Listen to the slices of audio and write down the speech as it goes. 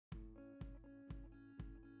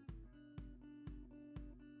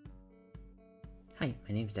Hi,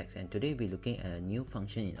 my name is Dex and today we'll be looking at a new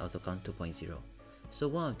function in AutoCount 2.0. So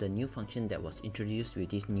one of the new functions that was introduced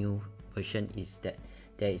with this new version is that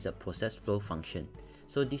there is a process flow function.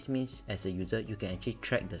 So this means as a user, you can actually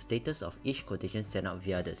track the status of each quotation sent out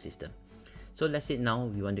via the system. So let's say now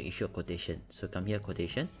we want to issue a quotation. So come here,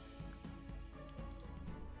 quotation.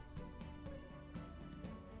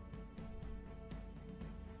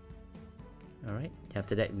 Alright,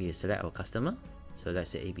 after that we select our customer. So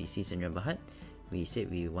let's say ABC Sendirian Berhad. We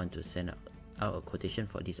said we want to send out a quotation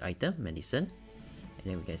for this item, medicine. And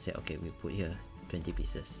then we can say, okay, we put here 20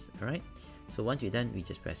 pieces. Alright, so once we're done, we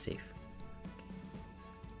just press save.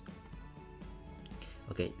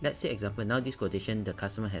 Okay, let's say example, now this quotation, the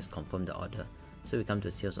customer has confirmed the order. So we come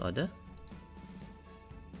to sales order.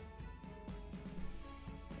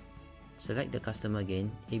 Select the customer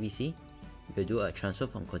again, ABC. We'll do a transfer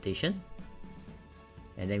from quotation.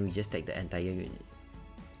 And then we just take the entire unit.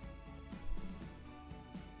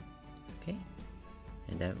 Okay,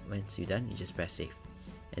 and then once you're done, you just press save.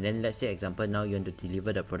 And then let's say example, now you want to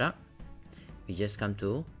deliver the product. We just come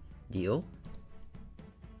to DO.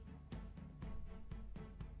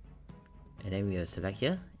 And then we will select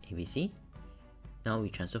here, ABC. Now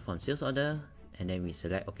we transfer from sales order. And then we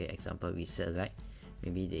select, okay, example, we select,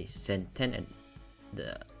 maybe they send 10 at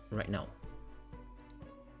the right now.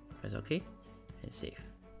 Press OK and save.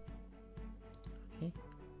 Okay.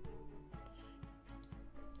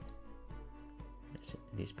 Let's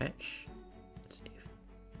dispatch, save.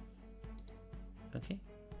 Okay.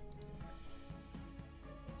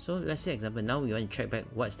 So let's say example, now we want to track back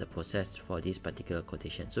what's the process for this particular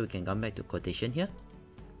quotation. So we can come back to quotation here.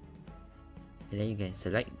 And then you can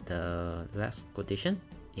select the last quotation,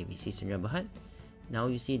 ABC Sendirian Berhad. Now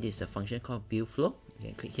you see this is a function called view flow. You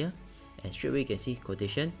can click here and straight away you can see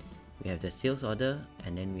quotation. We have the sales order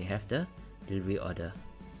and then we have the delivery order.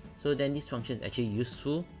 So then this function is actually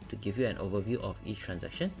useful to give you an overview of each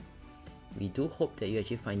transaction. We do hope that you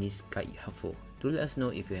actually find this guide helpful. Do let us know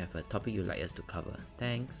if you have a topic you'd like us to cover.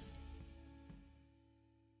 Thanks.